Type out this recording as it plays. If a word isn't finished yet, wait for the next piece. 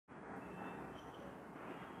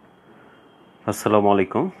আসসালামু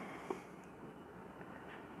আলাইকুম।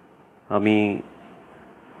 আমি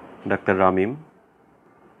ডাক্তার রামিম।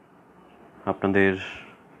 আপনাদের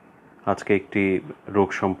আজকে একটি রোগ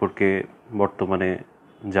সম্পর্কে বর্তমানে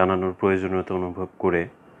জানানোর প্রয়োজনীয়তা অনুভব করে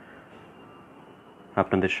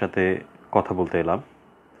আপনাদের সাথে কথা বলতে এলাম।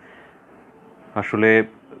 আসলে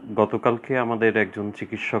গতকালকে আমাদের একজন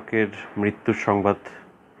চিকিৎসকের মৃত্যুর সংবাদ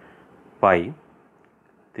পাই।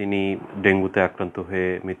 তিনি ডেঙ্গুতে আক্রান্ত হয়ে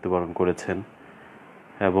মৃত্যুবরণ করেছেন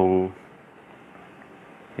এবং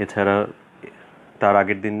এছাড়া তার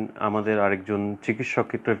আগের দিন আমাদের আরেকজন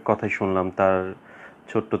চিকিৎসকের কথাই শুনলাম, তার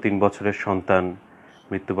ছোট্ট 3 বছরের সন্তান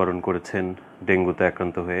মৃত্যুবরণ করেছেন ডেঙ্গুতে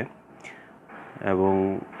আক্রান্ত হয়ে। এবং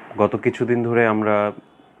গত কিছুদিন ধরে আমরা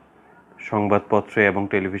সংবাদপত্রে এবং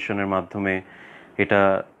টেলিভিশনের মাধ্যমে এটা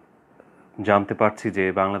জানতে পারছি যে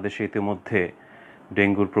বাংলাদেশে ইতিমধ্যে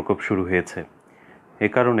ডেঙ্গুর প্রকোপ শুরু হয়েছে। এ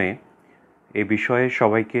কারণে এই বিষয়ে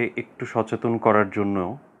সবাইকে একটু সচেতন করার জন্য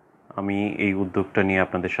আমি এই উদ্যোগটা নিয়ে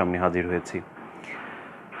আপনাদের সামনে হাজির হয়েছি।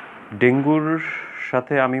 ডেঙ্গুর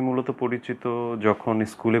সাথে আমি মূলত পরিচিত যখন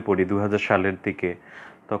স্কুলে পড়ি 2000 সালের দিকে।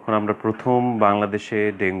 তখন আমরা প্রথম বাংলাদেশে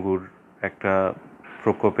ডেঙ্গুর একটা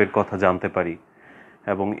প্রকোপের কথা জানতে পারি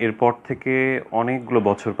এবং এরপর থেকে অনেকগুলো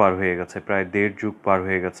বছর পার হয়ে গেছে, প্রায় 1.5 যুগ পার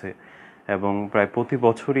হয়ে গেছে এবং প্রায় প্রতি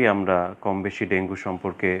বছরই আমরা কম বেশি ডেঙ্গু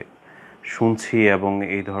সম্পর্কে শুনছি এবং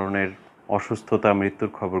এই ধরনের অসুস্থতা,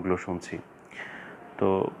 মৃত্যুর খবরগুলো শুনছি। তো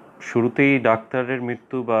শুরুতেই ডাক্তারের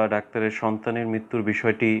মৃত্যু বা ডাক্তারের সন্তানের মৃত্যুর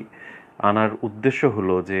বিষয়টি আনার উদ্দেশ্য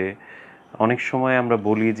হলো যে অনেক সময় আমরা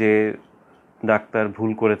বলি যে ডাক্তার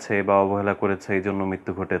ভুল করেছে বা অবহেলা করেছে, এই জন্য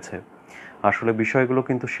মৃত্যু ঘটেছে। আসলে বিষয়গুলো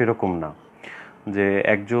কিন্তু সেরকম না, যে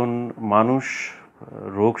একজন মানুষ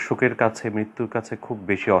রোগ শোকের কাছে, মৃত্যুর কাছে খুব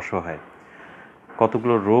বেশি অসহায়।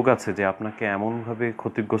 কতগুলো রোগ আছে যে আপনাকে এমনভাবে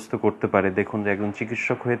ক্ষতিগ্রস্ত করতে পারে। দেখুন যে একজন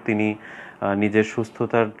চিকিৎসক হয়ে তিনি নিজের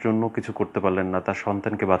সুস্থতার জন্য কিছু করতে পারলেন না, তার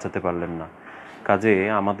সন্তানকে বাঁচাতে পারলেন না। কাজে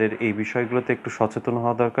আমাদের এই বিষয়গুলোতে একটু সচেতন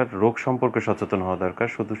হওয়া দরকার, রোগ সম্পর্কে সচেতন হওয়া দরকার,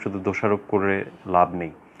 শুধু শুধু দোষারোপ করে লাভ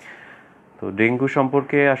নেই। তো ডেঙ্গু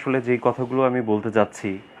সম্পর্কে আসলে যেই কথাগুলো আমি বলতে যাচ্ছি,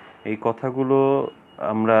 এই কথাগুলো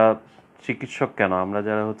আমরা চিকিৎসক কেন, আমরা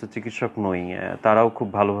যারা চিকিৎসক নই, তারাও খুব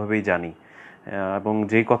ভালোভাবেই জানি। এবং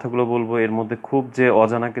যেই কথাগুলো বলবো এর মধ্যে খুব যে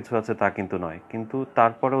অজানা কিছু আছে তা কিন্তু নয়, কিন্তু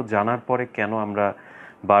তারপরেও জানার পরে কেন আমরা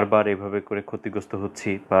বারবার এভাবে করে ক্ষতিগ্রস্ত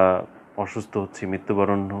হচ্ছি বা অসুস্থ হচ্ছি,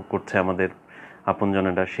 মৃত্যুবরণ করছে আমাদের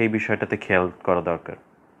আপনজনেরা, সেই বিষয়টাতে খেয়াল করা দরকার।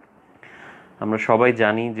 আমরা সবাই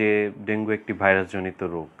জানি যে ডেঙ্গু একটি ভাইরাসজনিত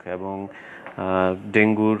রোগ এবং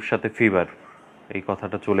ডেঙ্গুর সাথে ফিভার এই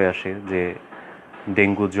কথাটা চলে আসে, যে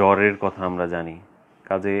ডেঙ্গু জ্বরের কথা আমরা জানি।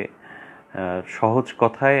 কাজে সহজ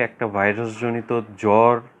কথায় একটা ভাইরাসজনিত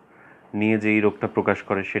জ্বর নিয়ে যেই রোগটা প্রকাশ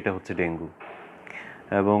করে সেটা হচ্ছে ডেঙ্গু।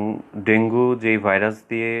 এবং ডেঙ্গু যেই ভাইরাস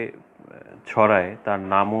দিয়ে ছড়ায় তার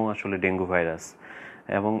নামও আসলে ডেঙ্গু ভাইরাস।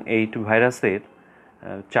 এবং এই ভাইরাসের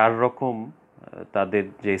 4 রকম, তাদের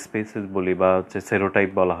যে স্পেসিস বলি বা সেরোটাইপ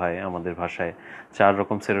বলা হয় আমাদের ভাষায়, 4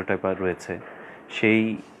 রকম সেরোটাইপ রয়েছে। সেই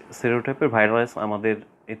সেরোটাইপের ভাইরাস আমাদের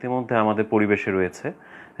ইতিমধ্যে আমাদের পরিবেশে রয়েছে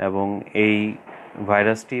এবং এই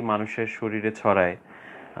ভাইরাসটি মানুষের শরীরে ছড়ায়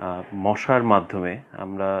মশার মাধ্যমে।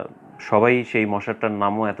 আমরা সবাই সেই মশাটার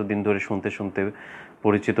নামও এতদিন ধরে শুনতে শুনতে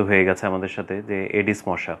পরিচিত হয়ে গেছে আমাদের সাথে, যে এডিস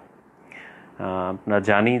মশা। আমরা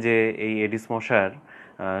জানি যে এই এডিস মশার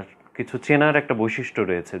কিছু চেনার একটা বৈশিষ্ট্য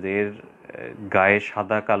রয়েছে, যে এর গায়ে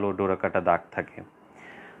সাদা কালো ডোরাকাটা দাগ থাকে।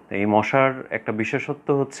 এই মশার একটা বিশেষত্ব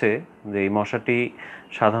হচ্ছে যে এই মশাটি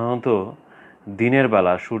সাধারণত দিনের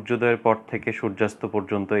বেলা সূর্যোদয়ের পর থেকে সূর্যাস্ত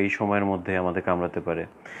পর্যন্ত এই সময়ের মধ্যে আমাদের কামড়াতে পারে।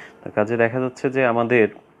 কাজে দেখা যাচ্ছে যে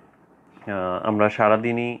আমরা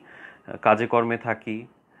সারাদিনই কাজে কর্মে থাকি,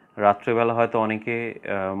 রাত্রেবেলা হয়তো অনেকে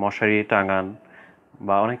মশারি টাঙান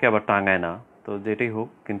বা অনেকে আবার টাঙায় না, তো যেটাই হোক,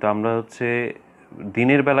 কিন্তু আমরা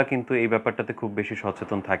দিনের বেলা কিন্তু এই ব্যাপারটাতে খুব বেশি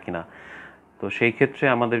সচেতন থাকি না। তো সেই ক্ষেত্রে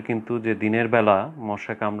আমাদের কিন্তু যে দিনের বেলা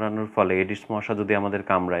মশা কামড়ানোর ফলে এডিস মশা যদি আমাদের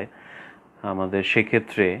কামড়ায়, আমাদের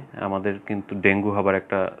সেক্ষেত্রে আমাদের কিন্তু ডেঙ্গু হবার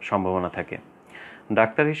একটা সম্ভাবনা থাকে।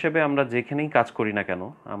 ডাক্তার হিসেবে আমরা যেখানেই কাজ করি না কেন,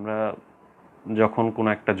 আমরা যখন কোনো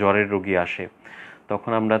একটা জ্বরের রোগী আসে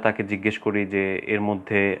তখন আমরা তাকে জিজ্ঞেস করি যে এর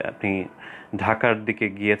মধ্যে আপনি ঢাকার দিকে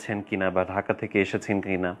গিয়েছেন কিনা বা ঢাকা থেকে এসেছেন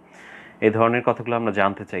কিনা, এই ধরনের কথাগুলো আমরা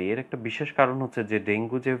জানতে চাই। এর একটা বিশেষ কারণ হচ্ছে যে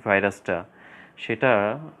ডেঙ্গু যে ভাইরাসটা, সেটা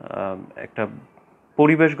একটা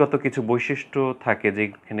পরিবেশগত কিছু বৈশিষ্ট্য থাকে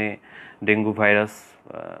যেখানে ডেঙ্গু ভাইরাস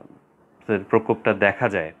প্রকোপটা দেখা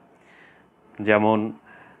যায়। যেমন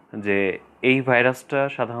যে এই ভাইরাসটা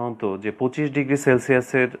সাধারণত যে 25 ডিগ্রি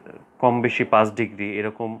সেলসিয়াসের কম বেশি 5 ডিগ্রি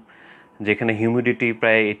এরকম, যেখানে হিউমিডিটি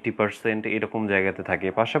প্রায় 80% এরকম জায়গাতে থাকে।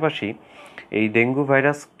 পাশাপাশি এই ডেঙ্গু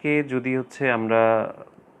ভাইরাসকে যদি আমরা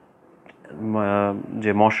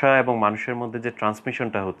যে মশা এবং মানুষের মধ্যে যে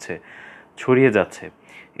ট্রান্সমিশনটা হচ্ছে, ছড়িয়ে যাচ্ছে,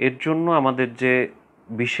 এর জন্য আমাদের যে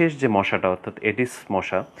বিশেষ যে মশাটা অর্থাৎ এডিস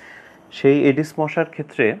মশা, সেই এডিস মশার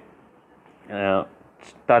ক্ষেত্রে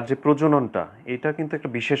তার যে প্রজননটা, এটা কিন্তু একটা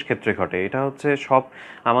বিশেষ ক্ষেত্রে ঘটে। এটা হচ্ছে সব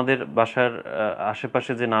আমাদের বাসার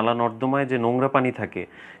আশেপাশে যে নালা নর্দমায় যে নোংরা পানি থাকে,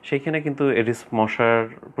 সেইখানে কিন্তু এডিস মশার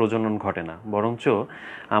প্রজনন ঘটে না। বরঞ্চ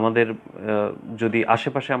আমাদের যদি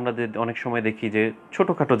আশেপাশে আমরা যে অনেক সময় দেখি যে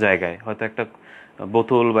ছোটোখাটো জায়গায় হয়তো একটা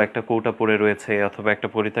বোতল বা একটা কৌটা পড়ে রয়েছে, অথবা একটা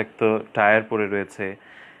পরিত্যক্ত টায়ার পড়ে রয়েছে,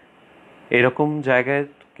 এরকম জায়গায়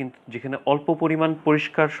কিন্তু যেখানে অল্প পরিমাণ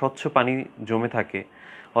পরিষ্কার স্বচ্ছ পানি জমে থাকে,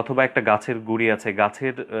 অথবা একটা গাছের গুঁড়ি আছে,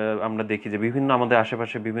 গাছের আমরা দেখি যে বিভিন্ন আমাদের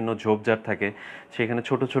আশেপাশে বিভিন্ন ঝোপঝাড় থাকে, সেখানে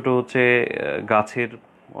ছোট ছোট হচ্ছে গাছের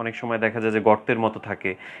অনেক সময় দেখা যায় যে গর্তের মতো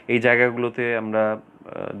থাকে। এই জায়গাগুলোতে আমরা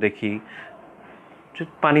দেখি যে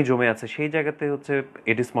পানি জমে আছে, সেই জায়গাতে হচ্ছে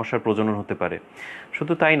এডিস মশার প্রজনন হতে পারে।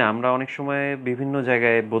 শুধু তাই না, আমরা অনেক সময় বিভিন্ন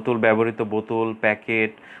জায়গায় ব্যবহৃত বোতল,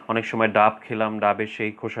 প্যাকেট, অনেক সময় ডাব খেলাম, ডাবের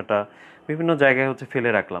সেই খোসাটা বিভিন্ন জায়গায় হচ্ছে ফেলে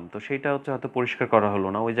রাখলাম, তো সেইটা হচ্ছে হয়তো পরিষ্কার করা হলো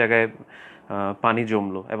না, ওই জায়গায় পানি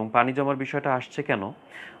জমলো। এবং পানি জমার বিষয়টা আসছে কেন,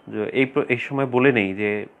 যে এই সময় বলে নেই যে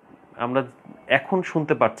আমরা এখন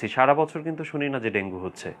শুনতে পাচ্ছি, সারা বছর কিন্তু শুনি না যে ডেঙ্গু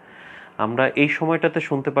হচ্ছে। আমরা এই সময়টাতে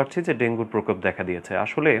শুনতে পাচ্ছি যে ডেঙ্গুর প্রকোপ দেখা দিয়েছে।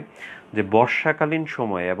 আসলে যে বর্ষাকালীন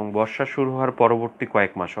সময় এবং বর্ষা শুরু হওয়ার পরবর্তী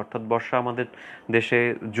কয়েক মাস, অর্থাৎ বর্ষা আমাদের দেশে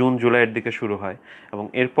জুন জুলাইয়ের দিকে শুরু হয়, এবং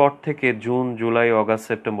এরপর থেকে জুন জুলাই আগস্ট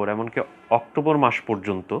সেপ্টেম্বর এমনকি অক্টোবর মাস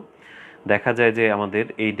পর্যন্ত দেখা যায় যে আমাদের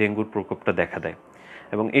এই ডেঙ্গুর প্রকোপটা দেখা দেয়।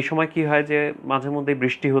 এবং এই সময় কি হয় যে মাঝে মধ্যে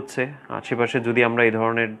বৃষ্টি হচ্ছে, আশেপাশে যদি আমরা এই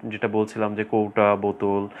ধরনের যেটা বলছিলাম যে কৌটা,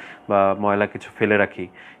 বোতল বা ময়লা কিছু ফেলে রাখি,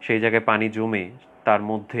 সেই জায়গায় পানি জমে তার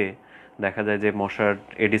মধ্যে দেখা যায় যে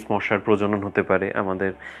এডিস মশার প্রজনন হতে পারে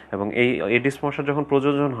আমাদের। এবং এই এডিস মশার যখন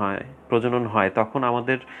প্রজনন হয় তখন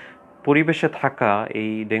আমাদের পরিবেশে থাকা এই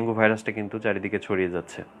ডেঙ্গু ভাইরাসটা কিন্তু চারিদিকে ছড়িয়ে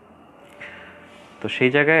যাচ্ছে। তো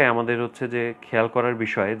সেই জায়গায় আমাদের হচ্ছে যে খেয়াল করার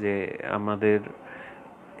বিষয় যে আমাদের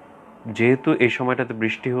যেহেতু এই সময়টাতে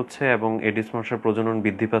বৃষ্টি হচ্ছে এবং এডিস মশার প্রজনন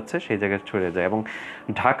বৃদ্ধি পাচ্ছে, সেই জায়গায় ছড়িয়ে যায়। এবং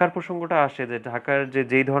ঢাকার প্রসঙ্গটা আসে যে ঢাকার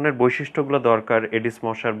যেই ধরনের বৈশিষ্ট্যগুলো দরকার এডিস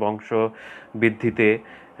মশার বংশ বৃদ্ধিতে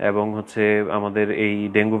এবং হচ্ছে আমাদের এই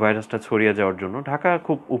ডেঙ্গু ভাইরাসটা ছড়িয়ে যাওয়ার জন্য, ঢাকা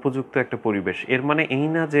খুব উপযুক্ত একটা পরিবেশ। এর মানে এই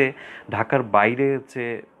না যে ঢাকার বাইরে হচ্ছে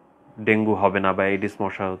ডেঙ্গু হবে না বা এডিস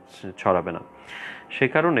মশা হচ্ছে ছড়াবে না। সে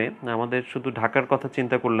কারণে আমাদের শুধু ঢাকার কথা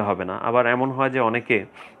চিন্তা করলে হবে না। আবার এমন হয় যে অনেকে,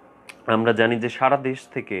 আমরা জানি যে সারা দেশ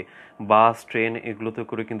থেকে বাস, ট্রেন এগুলোতে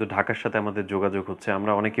করে কিন্তু ঢাকার সাথে আমাদের যোগাযোগ হচ্ছে,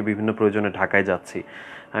 আমরা অনেকে বিভিন্ন প্রয়োজনে ঢাকায় যাচ্ছি।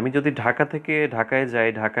 আমি যদি ঢাকা থেকে ঢাকায় যাই,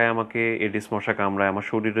 ঢাকায় আমাকে এডিস মশা কামড়ায়, আমার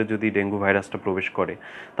শরীরে যদি ডেঙ্গু ভাইরাসটা প্রবেশ করে,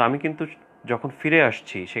 তো আমি কিন্তু যখন ফিরে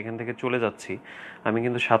আসছি, সেখান থেকে চলে যাচ্ছি, আমি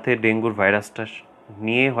কিন্তু সাথে ডেঙ্গুর ভাইরাসটা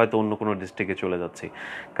নিয়ে হয়তো অন্য কোনো ডিস্ট্রিক্টে চলে যাচ্ছি।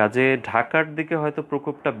 কাজে ঢাকার দিকে হয়তো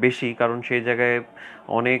প্রকোপটা বেশি, কারণ সেই জায়গায়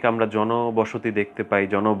অনেক আমরা জনবসতি দেখতে পাই,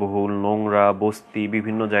 জনবহুল, নোংরা বস্তি,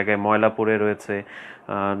 বিভিন্ন জায়গায় ময়লা পড়ে রয়েছে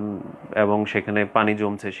এবং সেখানে পানি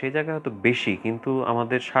জমছে, সেই জায়গায় হয়তো বেশি, কিন্তু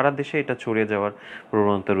আমাদের সারা দেশে এটা ছড়িয়ে যাওয়ার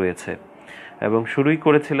প্রবণতা রয়েছে। এবং শুরুই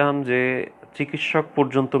করেছিলাম যে চিকিৎসক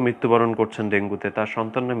পর্যন্ত মৃত্যুবরণ করছেন ডেঙ্গুতে, তার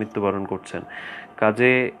সন্তানরা মৃত্যুবরণ করছেন।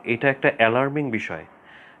 কাজে এটা একটা অ্যালার্মিং বিষয়।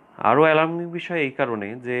 আরও অ্যালার্মিং বিষয় এই কারণে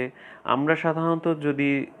যে আমরা সাধারণত যদি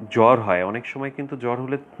জ্বর হয়, অনেক সময় কিন্তু জ্বর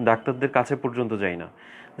হলে ডাক্তারদের কাছে পর্যন্ত যাই না,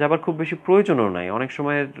 যে আবার খুব বেশি প্রয়োজনও নাই। অনেক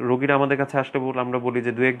সময় রোগীরা আমাদের কাছে আসলে আমরা বলি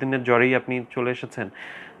যে 2-1 দিনের জ্বরেই আপনি চলে এসেছেন।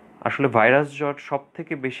 আসলে ভাইরাস জ্বর সব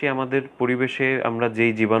থেকে বেশি আমাদের পরিবেশে আমরা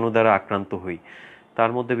যেই জীবাণু দ্বারা আক্রান্ত হই,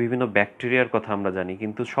 তার মধ্যে বিভিন্ন ব্যাকটেরিয়ার কথা আমরা জানি,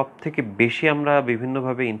 কিন্তু সব থেকে বেশি আমরা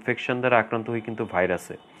বিভিন্নভাবে ইনফেকশন দ্বারা আক্রান্ত হই কিন্তু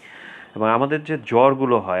ভাইরাসে। এবং আমাদের যে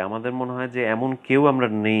জ্বরগুলো হয়, আমাদের মনে হয় যে এমন কেউ আমরা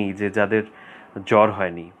নেই যে যাদের জ্বর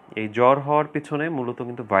হয়নি। এই জ্বর হওয়ার পিছনে মূলত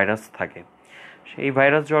কিন্তু ভাইরাস থাকে। সেই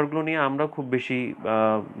ভাইরাস জ্বরগুলো নিয়ে আমরা খুব বেশি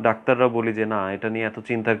ডাক্তাররা বলি যে না, এটা নিয়ে এত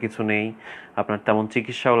চিন্তার কিছু নেই, আপনার তেমন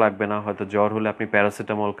চিকিৎসাও লাগবে না, হয়তো জ্বর হলে আপনি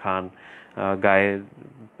প্যারাসিটামল খান, গায়ে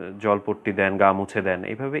জলপট্টি দেন, গা মুছে দেন,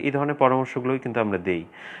 এইভাবে এই ধরনের পরামর্শগুলোই কিন্তু আমরা দেই।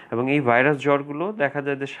 এবং এই ভাইরাস জ্বরগুলো দেখা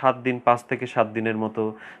যায় যে 7 দিন, 5 থেকে 7 দিনের মতো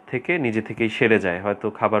থেকে নিজে থেকেই সেরে যায়। হয়তো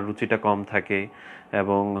খাবার রুচিটা কম থাকে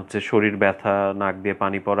এবং হচ্ছে শরীর ব্যথা, নাক দিয়ে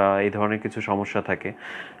পানি পড়া, এই ধরনের কিছু সমস্যা থাকে।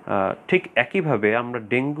 ঠিক একইভাবে আমরা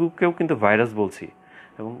ডেঙ্গুকেও কিন্তু ভাইরাস বলছি।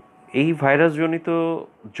 এবং এই ভাইরাসজনিত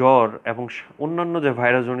জ্বর এবং অন্যান্য যে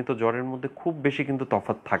ভাইরাসজনিত জ্বরের মধ্যে খুব বেশি কিন্তু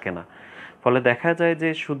তফাৎ থাকে না। ফলে দেখা যায় যে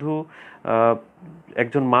শুধু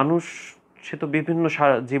একজন মানুষ, সে তো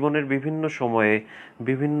জীবনের বিভিন্ন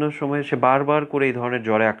সময়ে সে বারবার করে এই ধরনের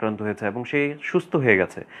জ্বরে আক্রান্ত হয়েছে এবং সে সুস্থ হয়ে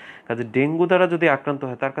গেছে। কাজে ডেঙ্গু দ্বারা যদি আক্রান্ত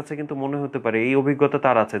হয়, তার কাছে কিন্তু মনে হতে পারে, এই অভিজ্ঞতা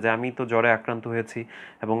তার আছে যে আমি তো জ্বরে আক্রান্ত হয়েছি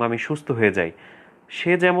এবং আমি সুস্থ হয়ে যাই।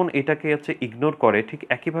 সে যেমন এটাকে ইগনোর করে, ঠিক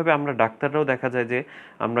একইভাবে আমরা ডাক্তাররাও দেখা যায় যে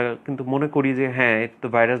আমরা কিন্তু মনে করি যে হ্যাঁ এটা তো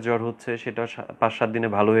ভাইরাস জ্বর হচ্ছে, সেটা 5-7 দিনে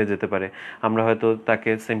ভালো হয়ে যেতে পারে। আমরা হয়তো তাকে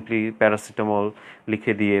সিম্পলি প্যারাসিটামল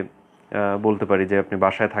লিখে দিয়ে বলতে পারি যে আপনি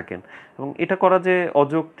বাসায় থাকেন, এবং এটা করা যে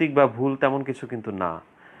অযৌক্তিক বা ভুল তেমন কিছু কিন্তু না।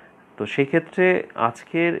 তো সেই ক্ষেত্রে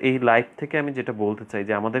আজকের এই লাইভ থেকে আমি যেটা বলতে চাই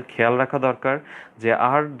যে আমাদের খেয়াল রাখা দরকার যে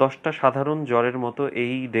আর 10টা সাধারণ জ্বরের মতো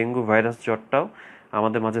এই ডেঙ্গু ভাইরাস জ্বরটাও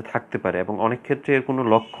আমাদের মাঝে থাকতে পারে, এবং অনেক ক্ষেত্রে এর কোনো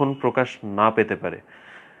লক্ষণ প্রকাশ না পেতে পারে।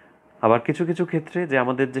 আবার কিছু কিছু ক্ষেত্রে যে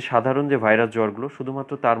আমাদের যে সাধারণ যে ভাইরাস জ্বরগুলো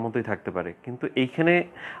শুধুমাত্র তার মতোই থাকতে পারে। কিন্তু এইখানে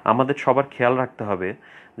আমাদের সবার খেয়াল রাখতে হবে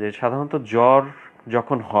যে সাধারণত জ্বর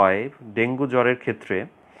যখন হয়, ডেঙ্গু জ্বরের ক্ষেত্রে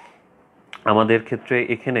আমাদের ক্ষেত্রে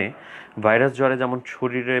এখানে ভাইরাস জ্বরে যেমন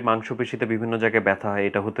শরীরে মাংসপেশিতে বিভিন্ন জায়গায় ব্যথা হয়,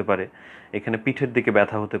 এটা হতে পারে। এখানে পিঠের দিকে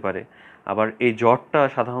ব্যথা হতে পারে। আবার এই জ্বরটা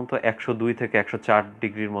সাধারণত 102 থেকে 104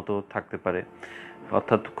 ডিগ্রির মতো থাকতে পারে,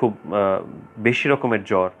 অর্থাৎ খুব বেশি রকমের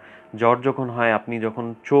জ্বর। জ্বর যখন হয়, আপনি যখন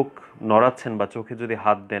চোখ নড়াচ্ছেন বা চোখে যদি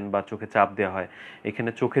হাত দেন বা চোখে চাপ দেওয়া হয়, এখানে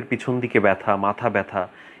চোখের পিছন দিকে ব্যথা, মাথা ব্যথা,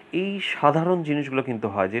 এই সাধারণ জিনিসগুলো কিন্তু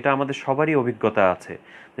হয়, যেটা আমাদের সবারই অভিজ্ঞতা আছে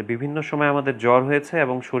যে বিভিন্ন সময় আমাদের জ্বর হয়েছে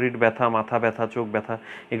এবং শরীর ব্যথা, মাথা ব্যথা, চোখ ব্যথা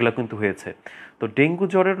এগুলো কিন্তু হয়েছে। তো ডেঙ্গু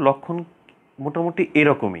জ্বরের লক্ষণ মোটামুটি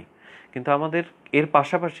এরকমই। কিন্তু আমাদের এর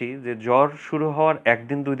পাশাপাশি যে জ্বর শুরু হওয়ার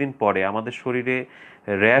 1-2 দিন পরে আমাদের শরীরে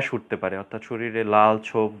র্যাশ উঠতে পারে, অর্থাৎ শরীরে লাল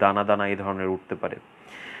ছোপ, দানা দানা এই ধরনের উঠতে পারে।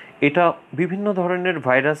 এটা বিভিন্ন ধরনের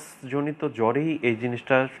ভাইরাস জনিত জ্বরেই এই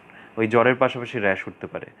জিনিসটা, ওই জ্বরের পাশাপাশি র্যাশ উঠতে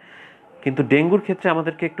পারে। কিন্তু ডেঙ্গুর ক্ষেত্রে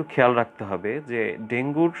আমাদেরকে একটু খেয়াল রাখতে হবে যে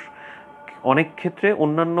ডেঙ্গুর অনেক ক্ষেত্রে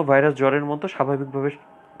অন্যান্য ভাইরাস জ্বরের মতো স্বাভাবিকভাবে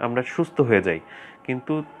আমরা সুস্থ হয়ে যাই,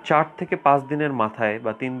 কিন্তু 4 থেকে 5 দিনের মাথায়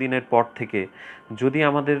বা 3 দিনের পর থেকে যদি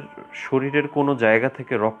আমাদের শরীরের কোনো জায়গা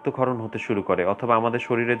থেকে রক্তক্ষরণ হতে শুরু করে, অথবা আমাদের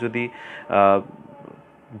শরীরে যদি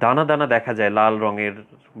দানা দানা দেখা যায় লাল রঙের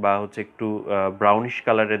বা একটু ব্রাউনিশ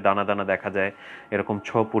কালারের দানা দানা দেখা যায়, এরকম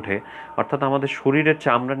ছোপ উঠে, অর্থাৎ আমাদের শরীরের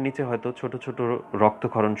চামড়ার নিচে হয়তো ছোট ছোট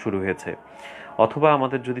রক্তক্ষরণ শুরু হয়েছে। অথবা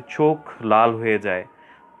আমাদের যদি চোখ লাল হয়ে যায়,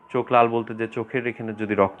 চোখ লাল বলতে যে চোখের এখানে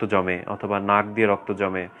যদি রক্ত জমে, অথবা নাক দিয়ে রক্ত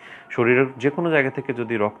জমে, শরীরের যে কোনো জায়গা থেকে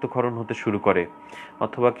যদি রক্তক্ষরণ হতে শুরু করে,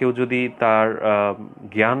 অথবা কেউ যদি তার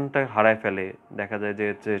জ্ঞানটা হারায় ফেলে, দেখা যায় যে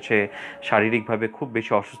সে শারীরিকভাবে খুব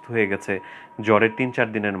বেশি অসুস্থ হয়ে গেছে জ্বরের 3-4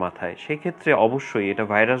 দিনের মাথায়, সেই ক্ষেত্রে অবশ্যই এটা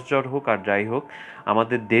ভাইরাস জ্বর হোক আর যাই হোক,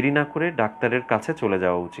 আমাদের দেরি না করে ডাক্তারের কাছে চলে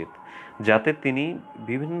যাওয়া উচিত, যাতে তিনি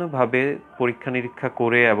বিভিন্নভাবে পরীক্ষা নিরীক্ষা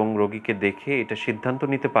করে এবং রোগীকে দেখে এটা সিদ্ধান্ত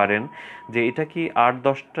নিতে পারেন যে এটা কি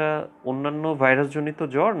 8-10টা অন্যান্য ভাইরাসজনিত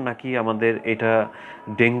জ্বর নাকি আমাদের এটা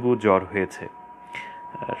ডেঙ্গু জ্বর হয়েছে।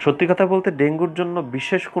 সত্যি কথা বলতে ডেঙ্গুর জন্য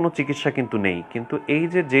বিশেষ কোনো চিকিৎসা কিন্তু নেই, কিন্তু এই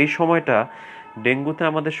যে যেই সময়টা ডেঙ্গুতে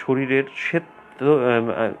আমাদের শরীরের শ্বেত,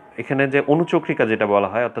 এখানে যে অনুচক্রিকা যেটা বলা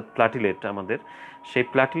হয়, অর্থাৎ প্লাটিলেট, আমাদের সেই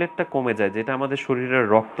প্লাটিলেটটা কমে যায়, যেটা আমাদের শরীরের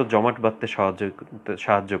রক্ত জমাট বাঁধতে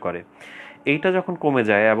সাহায্য করে। এইটা যখন কমে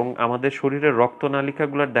যায় এবং আমাদের শরীরের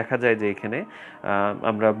রক্তনালিকাগুলোর দেখা যায় যে এখানে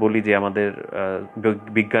আমরা বলি যে আমাদের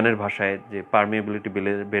বিজ্ঞানের ভাষায় যে পারমিয়েবিলিটি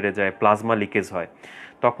বেড়ে যায়, প্লাজমা লিকেজ হয়,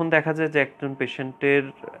 তখন দেখা যায় যে একজন পেশেন্টের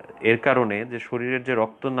এর কারণে যে শরীরের যে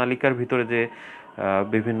রক্তনালিকার ভিতরে যে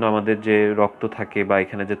বিভিন্ন আমাদের যে রক্ত থাকে বা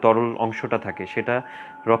এখানে যে তরল অংশটা থাকে সেটা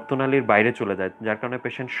রক্তনালীর বাইরে চলে যায়, যার কারণে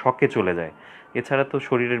পেশেন্ট শকে চলে যায়। এছাড়া তো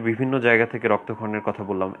শরীরের বিভিন্ন জায়গা থেকে রক্তক্ষরণের কথা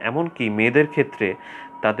বললাম, এমনকি মেয়েদের ক্ষেত্রে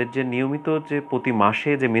তাদের যে নিয়মিত যে প্রতি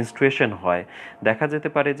মাসে যে মেনস্ট্রুয়েশন হয়, দেখা যেতে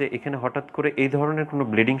পারে যে এখানে হঠাৎ করে এই ধরনের কোনো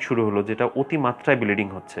ব্লিডিং শুরু হলো যেটা অতিমাত্রায় ব্লিডিং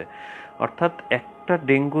হচ্ছে। অর্থাৎ একটা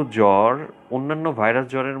ডেঙ্গু জ্বর অন্যান্য ভাইরাস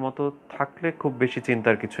জ্বরের মতো থাকলে খুব বেশি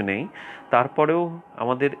চিন্তার কিছু নেই। তারপরেও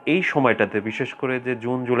আমাদের এই সময়টাতে, বিশেষ করে যে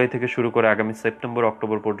জুন জুলাই থেকে শুরু করে আগামী সেপ্টেম্বর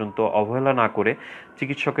অক্টোবর পর্যন্ত অবহেলা না করে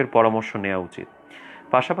চিকিৎসকের পরামর্শ নেওয়া উচিত।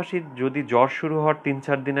 পাশাপাশি যদি জ্বর শুরু হওয়ার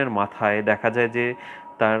 3-4 দিনের মাথায় দেখা যায় যে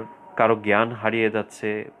তার কারো জ্ঞান হারিয়ে যাচ্ছে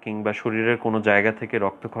কিংবা শরীরের কোনো জায়গা থেকে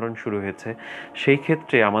রক্তক্ষরণ শুরু হয়েছে, সেই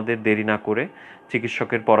ক্ষেত্রে আমাদের দেরি না করে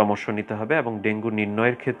চিকিৎসকের পরামর্শ নিতে হবে এবং ডেঙ্গু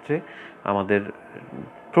নির্ণয়ের ক্ষেত্রে আমাদের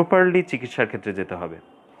প্রপারলি চিকিৎসার ক্ষেত্রে যেতে হবে।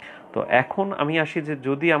 তো এখন আমি আসি যে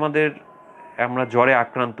যদি আমরা জ্বরে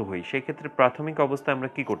আক্রান্ত হই, সেই ক্ষেত্রে প্রাথমিক অবস্থায় আমরা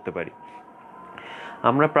কি করতে পারি।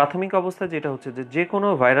 আমরা প্রাথমিক অবস্থায় যেটা হচ্ছে যে কোনো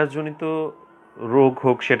ভাইরাসজনিত রোগ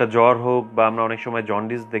হোক, সেটা জ্বর হোক বা আমরা অনেক সময়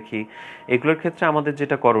জন্ডিস দেখি, এগুলোর ক্ষেত্রে আমাদের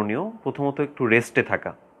যেটা করণীয়, প্রথমত একটু রেস্টে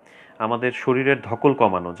থাকা, আমাদের শরীরের ধকল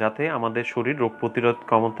কমানো, যাতে আমাদের শরীর রোগ প্রতিরোধ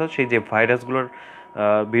ক্ষমতা, সেই যে ভাইরাসগুলোর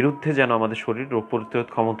বিরুদ্ধে যেন আমাদের শরীর রোগ প্রতিরোধ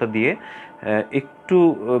ক্ষমতা দিয়ে একটু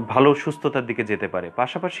ভালো সুস্থতার দিকে যেতে পারে।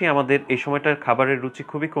 পাশাপাশি আমাদের এই সময়টার খাবারের রুচি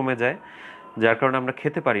খুবই কমে যায়, যার কারণে আমরা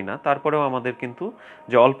খেতে পারি না। তারপরেও আমাদের কিন্তু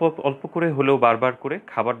যে অল্প অল্প করে হলেও বারবার করে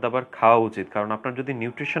খাবার দাবার খাওয়া উচিত, কারণ আপনার যদি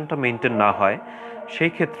নিউট্রিশনটা মেনটেন না হয়,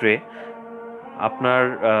 সেই ক্ষেত্রে আপনার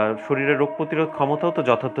শরীরের রোগ প্রতিরোধ ক্ষমতাও তো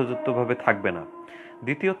যথাযথভাবে থাকবে না।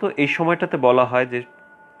 দ্বিতীয়ত এই সময়টাতে বলা হয় যে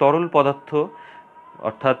তরল পদার্থ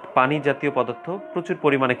অর্থাৎ পানি জাতীয় পদার্থ প্রচুর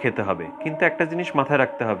পরিমাণে খেতে হবে, কিন্তু একটা জিনিস মাথায়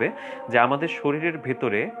রাখতে হবে যে আমাদের শরীরের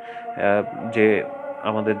ভেতরে যে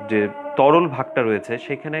আমাদের যে তরল ভাগটা রয়েছে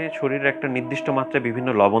সেখানে শরীরের একটা নির্দিষ্ট মাত্রায় বিভিন্ন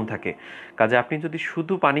লবণ থাকে। কাজে আপনি যদি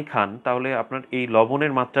শুধু পানি খান তাহলে আপনার এই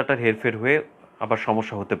লবণের মাত্রাটার হেরফের হয়ে আবার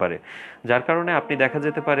সমস্যা হতে পারে, যার কারণে আপনি দেখা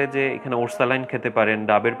যেতে পারে যে এখানে ওরসালাইন খেতে পারেন,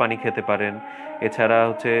 ডাবের পানি খেতে পারেন, এছাড়া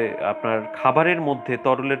হচ্ছে আপনার খাবারের মধ্যে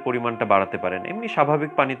তরলের পরিমাণটা বাড়াতে পারেন। এমনি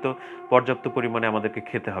স্বাভাবিক পানি তো পর্যাপ্ত পরিমাণে আমাদেরকে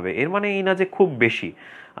খেতে হবে, এর মানে এই না যে খুব বেশি।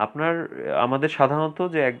 আপনার আমাদের সাধারণত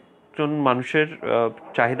যে একজন মানুষের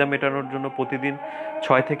চাহিদা মেটানোর জন্য প্রতিদিন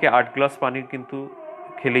 6 থেকে 8 গ্লাস পানির কিন্তু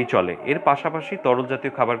খেলেই চলে, এর পাশাপাশি তরল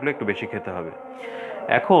জাতীয় খাবারগুলো একটু বেশি খেতে হবে।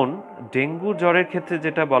 এখন ডেঙ্গু জ্বরের ক্ষেত্রে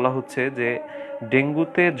যেটা বলা হচ্ছে যে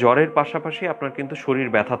ডেঙ্গুতে জ্বরের পাশাপাশি আপনার কিন্তু শরীর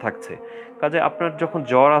ব্যথা থাকছে। কাজে আপনার যখন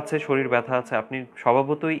জ্বর আছে, শরীর ব্যথা আছে, আপনি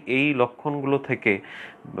স্বভাবতই এই লক্ষণগুলো থেকে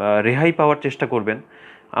রেহাই পাওয়ার চেষ্টা করবেন।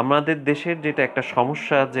 আমাদের দেশের যেটা একটা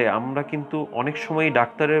সমস্যা যে আমরা কিন্তু অনেক সময়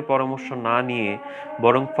ডাক্তারের পরামর্শ না নিয়ে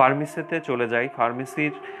বরং ফার্মেসিতে চলে যাই।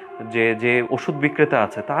 ফার্মেসির যে যে ওষুধ বিক্রেতা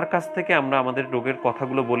আছে তার কাছ থেকে আমরা আমাদের রোগের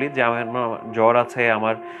কথাগুলো বলি যে আমার জ্বর আছে,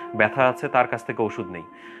 আমার ব্যথা আছে, তার কাছ থেকে ওষুধ নেই।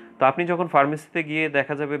 তো আপনি যখন ফার্মেসিতে গিয়ে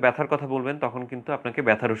দেখা যাবে ব্যথার কথা বলবেন, তখন কিন্তু আপনাকে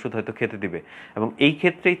ব্যথার ওষুধ হয়তো খেতে দিবে, এবং এই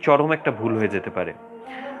ক্ষেত্রেই চরম একটা ভুল হয়ে যেতে পারে।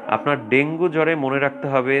 আপনার ডেঙ্গু জ্বরে মনে রাখতে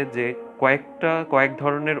হবে যে কয়েক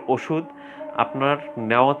ধরনের ওষুধ আপনার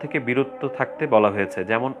নেওয়া থেকে বিরত থাকতে বলা হয়েছে।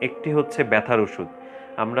 যেমন একটি হচ্ছে ব্যথার ওষুধ,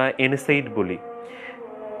 আমরা এনএসেইড বলি।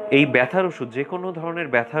 এই ব্যথার ওষুধ, যে কোনো ধরনের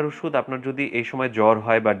ব্যথার ওষুধ আপনার যদি এই সময় জ্বর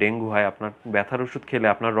হয় বা ডেঙ্গু হয়, আপনার ব্যথার ওষুধ খেলে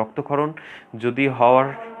আপনার রক্তক্ষরণ যদি হওয়ার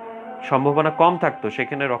সম্ভাবনা কম থাকতো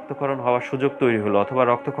সেখানে রক্তক্ষরণ হওয়ার সুযোগ তৈরি হলো, অথবা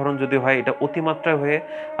রক্তক্ষরণ যদি হয় এটা অতিমাত্রায় হয়ে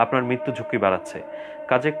আপনার মৃত্যু ঝুঁকি বাড়াচ্ছে।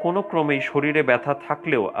 কাজে কোনো ক্রমেই শরীরে ব্যথা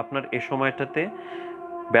থাকলেও আপনার এ সময়টাতে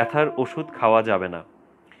ব্যথার ওষুধ খাওয়া যাবে না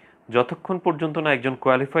যতক্ষণ পর্যন্ত না একজন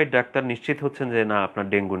কোয়ালিফাইড ডাক্তার নিশ্চিত হচ্ছেন যে না আপনার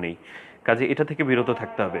ডেঙ্গু নেই। কাজে এটা থেকে বিরত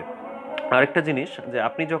থাকতে হবে। আরেকটা জিনিস যে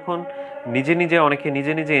আপনি যখন অনেকে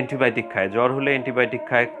নিজে নিজে অ্যান্টিবায়োটিক খায়, জ্বর হলে অ্যান্টিবায়োটিক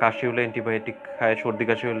খায়, কাশি হলে অ্যান্টিবায়োটিক খায়, সর্দি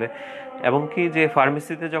কাশি হলে, এমনকি যে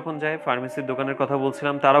ফার্মেসিতে যখন যায়, ফার্মেসির দোকানের কথা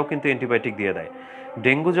বলছিলাম, তারাও কিন্তু অ্যান্টিবায়োটিক দিয়ে দেয়।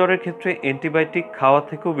 ডেঙ্গু জ্বরের ক্ষেত্রে অ্যান্টিবায়োটিক খাওয়া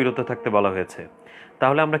থেকেও বিরত থাকতে বলা হয়েছে।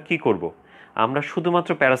 তাহলে আমরা কি করব? আমরা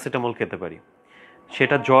শুধুমাত্র প্যারাসিটামল খেতে পারি,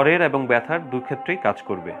 সেটা জ্বরের এবং ব্যথার দুই ক্ষেত্রেই কাজ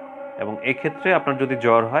করবে। এবং এক্ষেত্রে আপনার যদি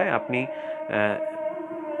জ্বর হয়, আপনি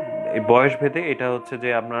এই বয়স ভেদে এটা হচ্ছে যে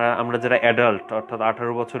আমরা যারা অ্যাডাল্ট অর্থাৎ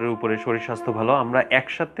 18 বছরের উপরে, শরীর স্বাস্থ্য ভালো, আমরা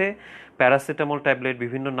একসাথে প্যারাসিটামল ট্যাবলেট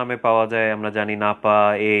বিভিন্ন নামে পাওয়া যায়, আমরা জানি নাপা,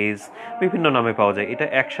 এইজ, বিভিন্ন নামে পাওয়া যায়, এটা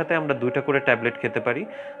একসাথে আমরা 2টা করে ট্যাবলেট খেতে পারি।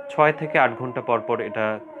 6 থেকে 8 ঘন্টা পর পর এটা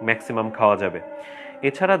ম্যাক্সিমাম খাওয়া যাবে।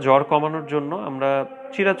 এছাড়া জ্বর কমানোর জন্য আমরা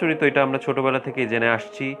চিরাচরিত এটা আমরা ছোটবেলা থেকেই জেনে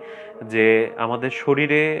আসছি যে আমাদের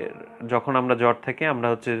শরীরে যখন আমরা জ্বর থেকে আমরা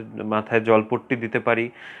হচ্ছে মাথায় জলপট্টি দিতে পারি,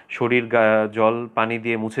 শরীর জল পানি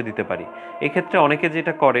দিয়ে মুছে দিতে পারি। এক্ষেত্রে অনেকে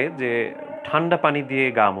যেটা করে যে ঠান্ডা পানি দিয়ে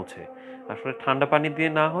গা মুছে। আসলে ঠান্ডা পানি দিয়ে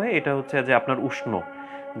না হয় এটা হচ্ছে যে আপনার উষ্ণ,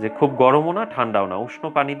 যে খুব গরমও না ঠান্ডাও না, উষ্ণ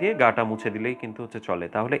পানি দিয়ে গাটা মুছে দিলেই কিন্তু হচ্ছে চলে।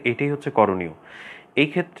 তাহলে এটাই হচ্ছে করণীয়। এই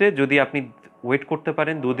ক্ষেত্রে যদি আপনি ওয়েট করতে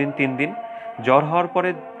পারেন 2 দিন 3 দিন, জ্বর হওয়ার পরে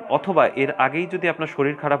অথবা এর আগেই যদি আপনার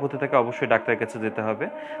শরীর খারাপ হতে থাকে অবশ্যই ডাক্তারের কাছে যেতে হবে।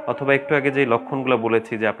 অথবা একটু আগে যে লক্ষণগুলো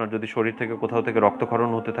বলেছি যে আপনার যদি শরীর থেকে কোথাও থেকে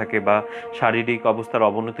রক্তক্ষরণ হতে থাকে বা শারীরিক অবস্থার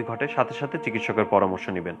অবনতি ঘটে, সাথে সাথে চিকিৎসকের পরামর্শ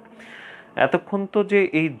নেবেন। এতক্ষণ তো যে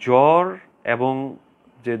এই জ্বর এবং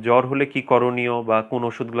যে জ্বর হলে কি করণীয় বা কোন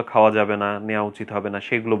ওষুধগুলো খাওয়া যাবে না, নেওয়া উচিত হবে না,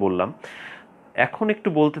 সেগুলো বললাম। এখন একটু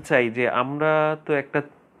বলতে চাই যে আমরা তো একটা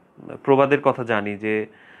প্রবাদের কথা জানি যে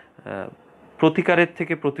প্রতিকারের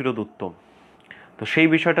থেকে প্রতিরোধ উত্তম। তো সেই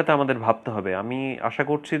বিষয়টাতে আমাদের ভাবতে হবে। আমি আশা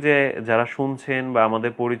করছি যে যারা শুনছেন বা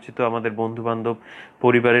আমাদের পরিচিত, আমাদের বন্ধু বান্ধব,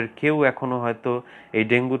 পরিবারের কেউ এখনো হয়তো এই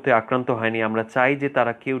ডেঙ্গুতে আক্রান্ত হয়নি, আমরা চাই যে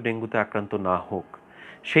তারা কেউ ডেঙ্গুতে আক্রান্ত না হোক।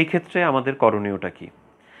 সেই ক্ষেত্রে আমাদের করণীয়টা কি?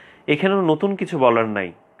 এখানেও নতুন কিছু বলার নাই।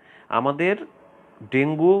 আমাদের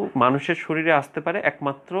ডেঙ্গু মানুষের শরীরে আসতে পারে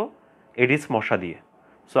একমাত্র এডিস মশা দিয়ে।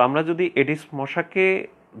 সো আমরা যদি এডিস মশাকে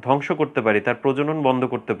ধ্বংস করতে পারি, তার প্রজনন বন্ধ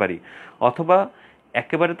করতে পারি, অথবা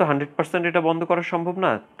একেবারে তো 100% এটা বন্ধ করা সম্ভব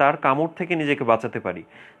না, তার কামড় থেকে নিজেকে বাঁচাতে পারি,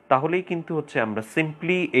 তাহলেই কিন্তু হচ্ছে আমরা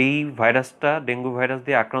সিম্পলি এই ভাইরাসটা, ডেঙ্গু ভাইরাস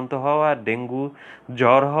দিয়ে আক্রান্ত হওয়া, ডেঙ্গু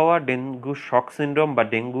জ্বর হওয়া, ডেঙ্গু শক সিন্ড্রোম বা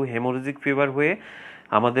ডেঙ্গু হেমোরেজিক ফিভার হয়ে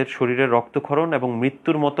আমাদের শরীরের রক্তক্ষরণ এবং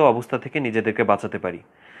মৃত্যুর মতো অবস্থা থেকে নিজেদেরকে বাঁচাতে পারি।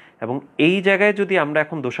 এবং এই জায়গায় যদি আমরা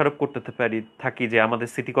এখন দোষারোপ করতে থাকি যে আমাদের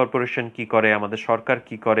সিটি কর্পোরেশন কি করে, আমাদের সরকার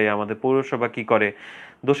কি করে, আমাদের পৌরসভা কি করে,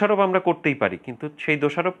 দোষারোপ আমরা করতেই পারি, কিন্তু সেই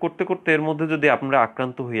দোষারোপ করতে করতে এর মধ্যে যদি আমরা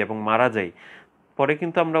আক্রান্ত হই এবং মারা যাই, পরে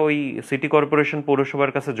কিন্তু আমরা ওই সিটি কর্পোরেশন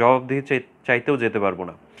পৌরসভার কাছে জবাবদিহি চাইতেও যেতে পারবো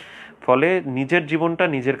না। ফলে নিজের জীবনটা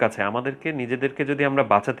নিজের কাছে, আমাদেরকে নিজেদেরকে যদি আমরা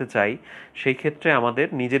বাঁচাতে চাই সেই ক্ষেত্রে আমাদের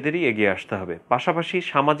নিজেদেরই এগিয়ে আসতে হবে। পাশাপাশি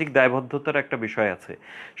সামাজিক দায়বদ্ধতার একটা বিষয় আছে।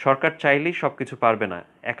 সরকার চাইলেই সব কিছু পারবে না,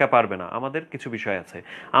 একা পারবে না, আমাদের কিছু বিষয় আছে।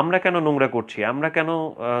 আমরা কেন নোংরা করছি, আমরা কেন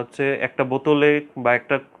হচ্ছে একটা বোতলে বা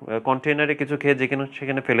একটা কন্টেনারে কিছু খেয়ে যেখানে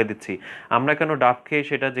সেখানে ফেলে দিচ্ছি, আমরা কেন ডাব খেয়ে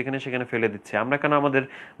সেটা যেখানে সেখানে ফেলে দিচ্ছি, আমরা কেন আমাদের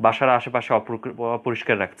বাসার আশেপাশে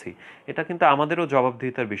অপরিষ্কার রাখছি, এটা কিন্তু আমাদেরও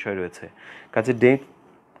জবাবদিহিতার বিষয় রয়েছে। কাজে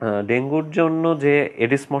ডেঙ্গুর জন্য যে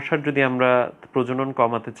এডিস মশার যদি আমরা প্রজনন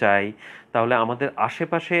কমাতে চাই, তাহলে আমাদের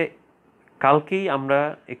আশেপাশে কালকেই আমরা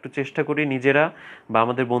একটু চেষ্টা করি নিজেরা বা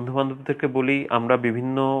আমাদের বন্ধু বান্ধবদেরকে বলি, আমরা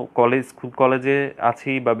বিভিন্ন স্কুল কলেজে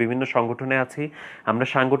আছি বা বিভিন্ন সংগঠনে আছি, আমরা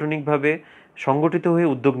সাংগঠনিকভাবে সংগঠিত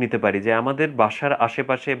হয়ে উদ্যোগ নিতে পারি যে আমাদের বাসার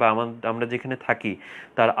আশেপাশে বা আমরা যেখানে থাকি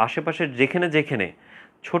তার আশেপাশের যেখানে যেখানে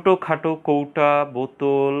ছোটোখাটো কৌটা,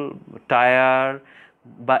 বোতল, টায়ার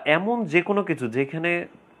বা এমন যে কোনো কিছু যেখানে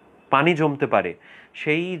পানি জমতে পারে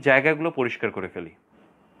সেই জায়গাগুলো পরিষ্কার করে ফেলি।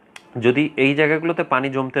 যদি এই জায়গাগুলোতে পানি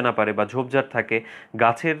জমতে না পারে বা ঝোপঝাড় থাকে,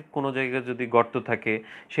 গাছের কোনো জায়গায় যদি গর্ত থাকে,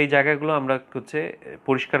 সেই জায়গাগুলো আমরা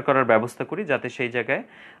পরিষ্কার করার ব্যবস্থা করি যাতে সেই জায়গায়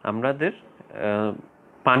আমাদের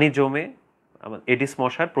পানি জমে এডিস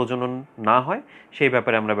মশার প্রজনন না হয়, সেই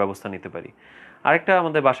ব্যাপারে আমরা ব্যবস্থা নিতে পারি। আরেকটা,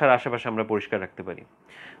 আমাদের বাসার আশেপাশে আমরা পরিষ্কার রাখতে পারি।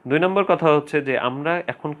 2 নম্বর কথা হচ্ছে যে আমরা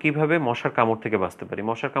এখন কিভাবে মশার কামড় থেকে বাঁচতে পারি,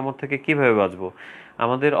 মশার কামড় থেকে কিভাবে বাঁচবো।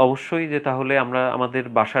 আমাদের অবশ্যই যে তাহলে আমরা আমাদের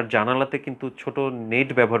বাসার জানালাতে কিন্তু ছোট নেট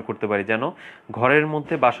ব্যবহার করতে পারি, যেন ঘরের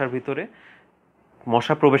মধ্যে বাসার ভিতরে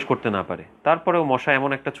মশা প্রবেশ করতে না পারে। তারপরেও মশা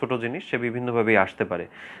এমন একটা ছোট জিনিস, সে বিভিন্নভাবেই আসতে পারে।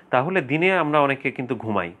 তাহলে দিনে আমরা অনেকে কিন্তু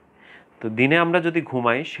ঘুমাই, তো দিনে আমরা যদি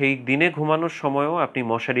ঘুমাই, সেই দিনে ঘুমানোর সময়ও আপনি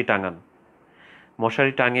মশারি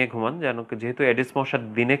টাঙিয়ে ঘুমান, যেন যেহেতু এডিস মশা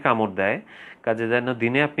দিনে কামড় দেয়, কাজে যেন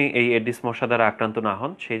দিনে আপনি এই এডিস মশা দ্বারা আক্রান্ত না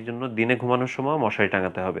হন, সেই জন্য দিনে ঘুমানোর সময় মশারি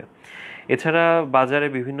টাঙাতে হবে। এছাড়া বাজারে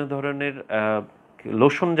বিভিন্ন ধরনের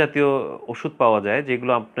লোশন জাতীয় ওষুধ পাওয়া যায়,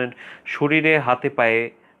 যেগুলো আপনার শরীরে হাতে পায়ে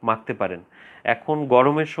মাখতে পারেন। এখন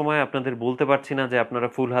গরমের সময় আপনাদের বলতে পারছি না যে আপনারা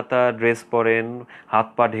ফুল হাতা ড্রেস পরেন, হাত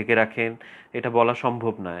পা ঢেকে রাখেন, এটা বলা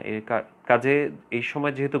সম্ভব না। কাজে এই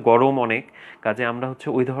সময় যেহেতু গরম অনেক, কাজে আমরা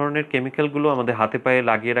ওই ধরনের কেমিক্যালগুলো আমাদের হাতে পায়ে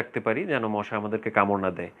লাগিয়ে রাখতে পারি যেন মশা আমাদেরকে কামড়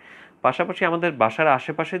না দেয়। পাশাপাশি আমাদের বাসার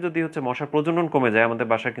আশেপাশে যদি মশার প্রজনন কমে যায়, আমাদের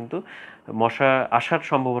বাসা কিন্তু মশা আসার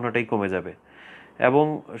সম্ভাবনাটাই কমে যাবে। এবং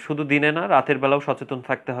শুধু দিনে না, রাতের বেলাও সচেতন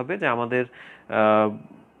থাকতে হবে যে আমাদের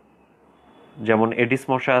যেমন এডিস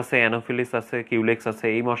মশা আছে, অ্যানোফিলিস আছে, কিউলেক্স আছে,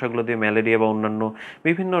 এই মশাগুলো দিয়ে ম্যালেরিয়া বা অন্যান্য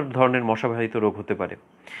বিভিন্ন ধরনের মশাবাহিত রোগ হতে পারে।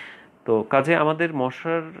 তো কাজে আমাদের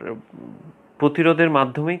মশার প্রতিরোধের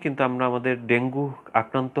মাধ্যমেই কিন্তু আমরা আমাদের ডেঙ্গু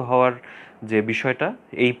আক্রান্ত হওয়ার যে বিষয়টা,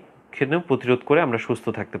 এই ক্ষেত্রেও প্রতিরোধ করে আমরা সুস্থ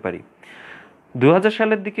থাকতে পারি। 2000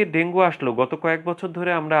 সালের দিকে ডেঙ্গু আসলো, গত কয়েক বছর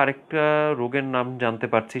ধরে আমরা আরেকটা রোগের নাম জানতে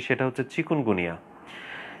পারছি, সেটা হচ্ছে চিকুনগুনিয়া।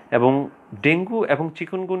 এবং ডেঙ্গু এবং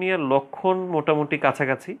চিকুনগুনিয়ার লক্ষণ মোটামুটি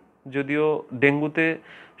কাছাকাছি, যদিও ডেঙ্গুতে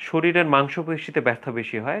শরীরের মাংসপেশিতে ব্যথা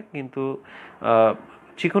বেশি হয়, কিন্তু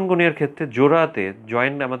চিকুনগুনিয়ার ক্ষেত্রে জোড়াতে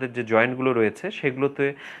আমাদের যে জয়েন্টগুলো রয়েছে সেগুলোতে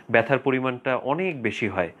ব্যথার পরিমাণটা অনেক বেশি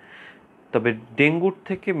হয়। তবে ডেঙ্গুর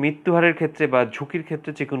থেকে মৃত্যুহারের ক্ষেত্রে বা ঝুঁকির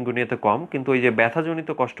ক্ষেত্রে চিকুনগুনিয়াতে কম, কিন্তু ওই যে ব্যথাজনিত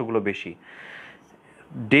কষ্টগুলো বেশি।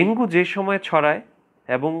 ডেঙ্গু যে সময় ছড়ায়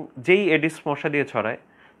এবং যেই এডিস মশা দিয়ে ছড়ায়,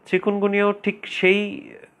 চিকুনগুনিয়াও ঠিক সেই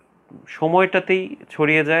সময়টাতেই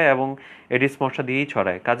ছড়িয়ে যায় এবং এডিস মশা দিয়েই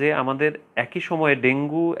ছড়ায়। কাজে আমাদের একই সময়ে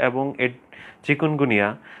ডেঙ্গু এবং চিকুনগুনিয়া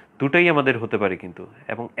দুটাই আমাদের হতে পারে কিন্তু,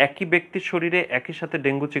 এবং একই ব্যক্তির শরীরে একই সাথে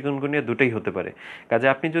ডেঙ্গু চিকুনগুনিয়া দুটাই হতে পারে। কাজে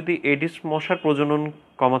আপনি যদি এডিস মশার প্রজনন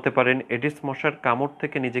কমাতে পারেন, এডিস মশার কামড়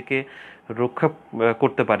থেকে নিজেকে রক্ষা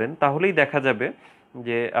করতে পারেন, তাহলেই দেখা যাবে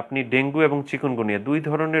যে আপনি ডেঙ্গু এবং চিকুনগুনিয়া 2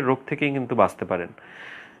 ধরনের রোগ থেকেই কিন্তু বাঁচতে পারেন।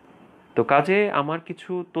 তো কাজে আমার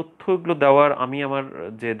কিছু তথ্যগুলো দেওয়ার, আমি আমার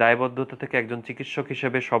যে দায়বদ্ধতা থেকে একজন চিকিৎসক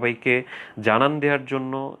হিসেবে সবাইকে জানান দেওয়ার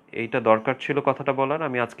জন্য এইটা দরকার ছিল কথাটা বলার,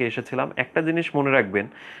 আমি আজকে এসেছিলাম। একটা জিনিস মনে রাখবেন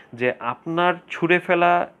যে আপনার ছুঁড়ে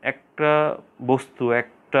ফেলা একটা বস্তু,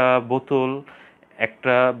 একটা বোতল,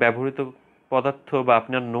 একটা ব্যবহৃত পদার্থ বা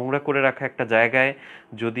আপনার নোংরা করে রাখা একটা জায়গায়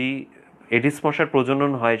যদি এডিস মশার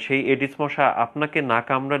প্রজনন হয়, সেই এডিস মশা আপনাকে না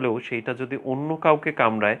কামড়ালেও সেইটা যদি অন্য কাউকে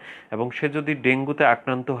কামড়ায় এবং সে যদি ডেঙ্গুতে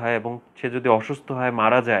আক্রান্ত হয় এবং সে যদি অসুস্থ হয়,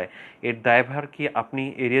 মারা যায়, এর দায়ভার কি আপনি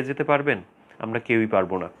এড়িয়ে যেতে পারবেন? আমরা কেউই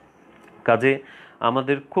পারবো না। কাজে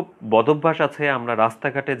আমাদের খুব বদভ্যাস আছে, আমরা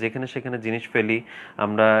রাস্তাঘাটে যেখানে সেখানে জিনিস ফেলি।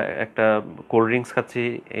 আমরা একটা কোল্ড ড্রিঙ্কস খাচ্ছি,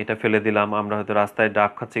 এটা ফেলে দিলাম। আমরা হয়তো রাস্তায়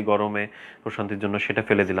ডাব খাচ্ছি গরমে প্রশান্তির জন্য, সেটা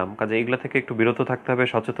ফেলে দিলাম। কাজে এগুলো থেকে একটু বিরত থাকতে হবে,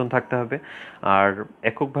 সচেতন থাকতে হবে। আর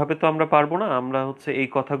এককভাবে তো আমরা পারবো না, আমরা এই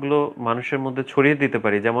কথাগুলো মানুষের মধ্যে ছড়িয়ে দিতে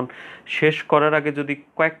পারি। যেমন শেষ করার আগে যদি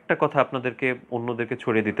কয়েকটা কথা আপনাদেরকে অন্যদেরকে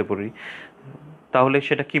ছড়িয়ে দিতে পারি, তাহলে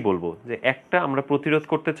সেটা কি বলবো, যে একটা, আমরা প্রতিরোধ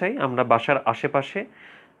করতে চাই, আমরা বাসার আশেপাশে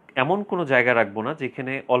এমন কোনো জায়গা রাখবো না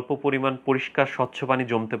যেখানে অল্প পরিমাণ পরিষ্কার স্বচ্ছ পানি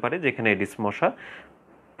জমতে পারে, যেখানে এডিস মশা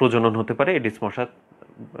প্রজনন হতে পারে, এডিস মশা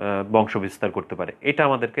বংশ বিস্তার করতে পারে। এটা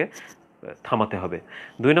আমাদেরকে থামাতে হবে।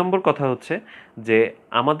 2 নম্বর কথা হচ্ছে যে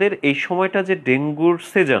আমাদের এই সময়টা যে ডেঙ্গুর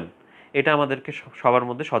সিজন, এটা আমাদেরকে সবার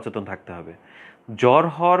মধ্যে সচেতন থাকতে হবে। জ্বর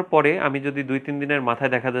হওয়ার পরে আমি যদি 2-3 দিনের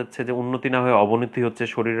মাথায় দেখা যাচ্ছে যে উন্নতি না হয়ে অবনতি হচ্ছে,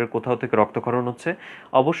 শরীরের কোথাও থেকে রক্তক্ষরণ হচ্ছে,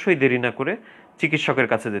 অবশ্যই দেরি না করে চিকিৎসকের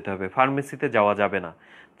কাছে যেতে হবে। ফার্মেসিতে যাওয়া যাবে না।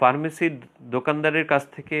 ফার্মেসির দোকানদারের কাছ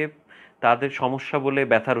থেকে তাদের সমস্যা বলে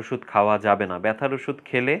ব্যথার ওষুধ খাওয়া যাবে না। ব্যথার ওষুধ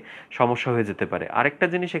খেলে সমস্যা হয়ে যেতে পারে। আরেকটা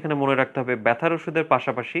জিনিস এখানে মনে রাখতে হবে, ব্যথার ওষুধের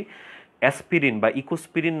পাশাপাশি অ্যাসপিরিন বা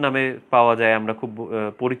ইকোস্পিরিন নামে পাওয়া যায়, আমরা খুব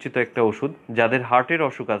পরিচিত একটা ওষুধ। যাদের হার্টের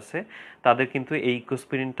অসুখ আছে তাদের কিন্তু এই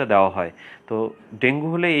ইকোস্পিরিনটা দেওয়া হয়। তো ডেঙ্গু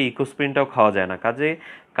হলে এই ইকোস্পিরিনটাও খাওয়া যায় না। কাজে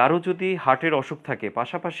কারো যদি হার্টের অসুখ থাকে,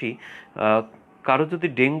 পাশাপাশি কারো যদি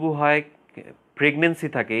ডেঙ্গু হয়, প্রেগনেন্সি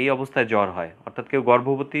থাকে, এই অবস্থায় জ্বর হয়, অর্থাৎ কেউ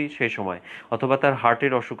গর্ভবতী সেই সময়, অথবা তার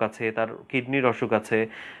হার্টের অসুখ আছে, তার কিডনির অসুখ আছে,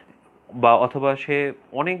 বা অথবা সে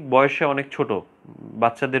অনেক বয়সে অনেক ছোট,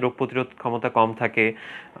 বাচ্চাদের রোগ প্রতিরোধ ক্ষমতা কম থাকে,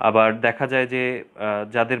 আবার দেখা যায় যে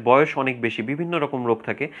যাদের বয়স অনেক বেশি, বিভিন্ন রকম রোগ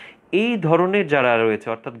থাকে, এই ধরনের যারা রয়েছে,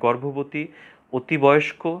 অর্থাৎ গর্ভবতী, অতি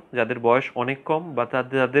বয়স্ক, যাদের বয়স অনেক কম, বা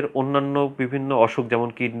যাদের অন্যান্য বিভিন্ন অসুখ যেমন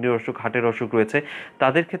কিডনির অসুখ, হার্টের অসুখ রয়েছে,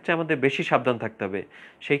 তাদের ক্ষেত্রে আমাদের বেশি সাবধান থাকতে হবে।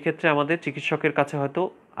 সেই ক্ষেত্রে আমাদের চিকিৎসকের কাছে হয়তো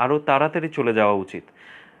আরও তাড়াতাড়ি চলে যাওয়া উচিত।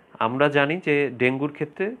 আমরা জানি যে ডেঙ্গুর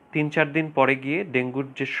ক্ষেত্রে 3-4 দিন পরে গিয়ে ডেঙ্গুর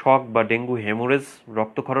যে শক বা ডেঙ্গু হেমোরেজ,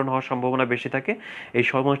 রক্তক্ষরণ হওয়ার সম্ভাবনা বেশি থাকে। এই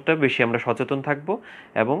সময়টা বেশি আমরা সচেতন থাকব,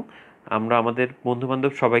 এবং আমরা আমাদের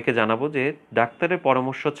বন্ধুবান্ধব সবাইকে জানাবো যে ডাক্তারের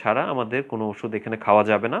পরামর্শ ছাড়া আমাদের কোনো ওষুধ এখানে খাওয়া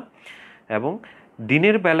যাবে না। এবং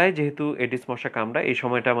দিনের বেলায় যেহেতু এডিস মশা কামড়ায়, এই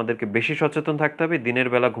সময়টা আমাদেরকে বেশি সচেতন থাকতে হবে। দিনের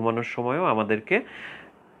বেলা ঘুমানোর সময়ও আমাদেরকে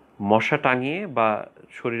মশা টাঙিয়ে বা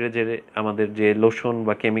শরীরে যে আমাদের যে লোশন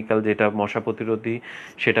বা কেমিক্যাল যেটা মশা প্রতিরোধী,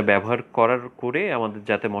 সেটা ব্যবহার করে আমাদের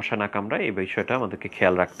যাতে মশা না কামড়ায়, এই বিষয়টা আমাদেরকে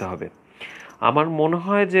খেয়াল রাখতে হবে। আমার মনে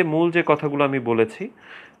হয় যে মূল যে কথাগুলো আমি বলেছি,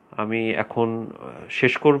 আমি এখন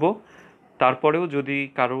শেষ করব। তারপরেও যদি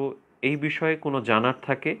কারো এই বিষয়ে কোনো জানার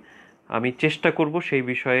থাকে, আমি চেষ্টা করব সেই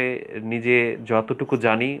বিষয়ে নিজে যতটুকু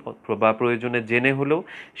জানি বা প্রয়োজনে জেনে হলেও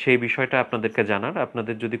সেই বিষয়টা আপনাদেরকে জানার।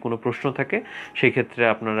 আপনাদের যদি কোনো প্রশ্ন থাকে, সেই ক্ষেত্রে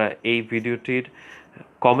আপনারা এই ভিডিওটির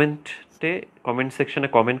কমেন্ট সেকশনে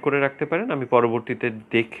কমেন্ট করে রাখতে পারেন। আমি পরবর্তীতে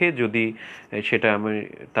দেখে যদি সেটা আমি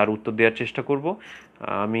তার উত্তর দেওয়ার চেষ্টা করব।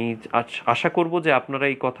 আমি আশা করব যে আপনারা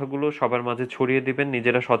এই কথাগুলো সবার মাঝে ছড়িয়ে দিবেন,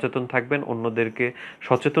 নিজেরা সচেতন থাকবেন, অন্যদেরকে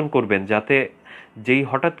সচেতন করবেন, যাতে যেই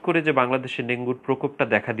হঠাৎ করে যে বাংলাদেশে ডেঙ্গুর প্রকোপটা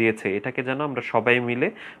দেখা দিয়েছে, এটাকে যেন আমরা সবাই মিলে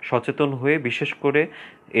সচেতন হয়ে, বিশেষ করে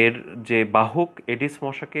এর যে বাহক এডিস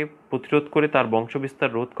মশাকে প্রতিরোধ করে তার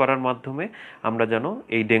বংশবিস্তার রোধ করার মাধ্যমে আমরা যেন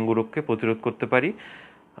এই ডেঙ্গু রোগকে প্রতিরোধ করতে পারি,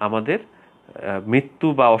 আমাদের মৃত্যু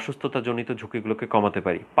বা অসুস্থতাজনিত ঝুঁকিগুলোকে কমাতে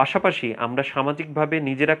পারি। পাশাপাশি আমরা সামাজিকভাবে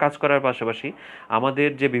নিজেরা কাজ করার পাশাপাশি আমাদের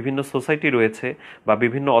যে বিভিন্ন সোসাইটি রয়েছে বা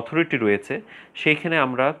বিভিন্ন অথরিটি রয়েছে, সেইখানে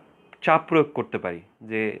আমরা চাপ প্রয়োগ করতে পারি,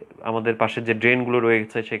 যে আমাদের পাশে যে ড্রেনগুলো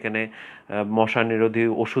রয়েছে সেখানে মশা নিরোধী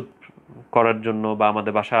ওষুধ করার জন্য, বা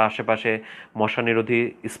আমাদের বাসার আশেপাশে মশা নিরোধী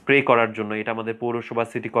স্প্রে করার জন্য, এটা আমাদের পৌরসভা,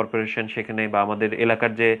 সিটি কর্পোরেশন, সেখানে বা আমাদের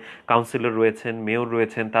এলাকার যে কাউন্সিলর রয়েছেন, মেয়র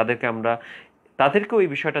রয়েছেন, তাদেরকেও এই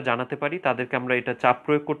বিষয়টা জানাতে পারি, তাদেরকে আমরা এটা চাপ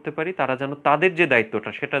প্রয়োগ করতে পারি, তারা যেন তাদের যে দায়িত্বটা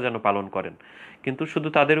সেটা যেন পালন করেন। কিন্তু শুধু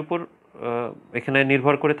তাদের উপর এখানে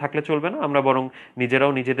নির্ভর করে থাকলে চলবে না, আমরা বরং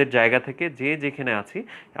নিজেরাও নিজেদের জায়গা থেকে যে যেখানে আছি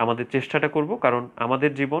আমাদের চেষ্টাটা করব। কারণ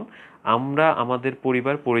আমাদের জীবন, আমরা আমাদের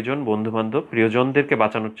পরিবার, পরিজন, বন্ধুবান্ধব, প্রিয়জনদেরকে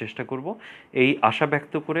বাঁচানোর চেষ্টা করব। এই আশা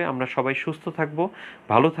ব্যক্ত করে আমরা সবাই সুস্থ থাকব,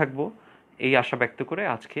 ভালো থাকব, এই আশা ব্যক্ত করে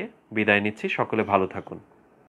আজকে বিদায় নিচ্ছি। সকলে ভালো থাকুন।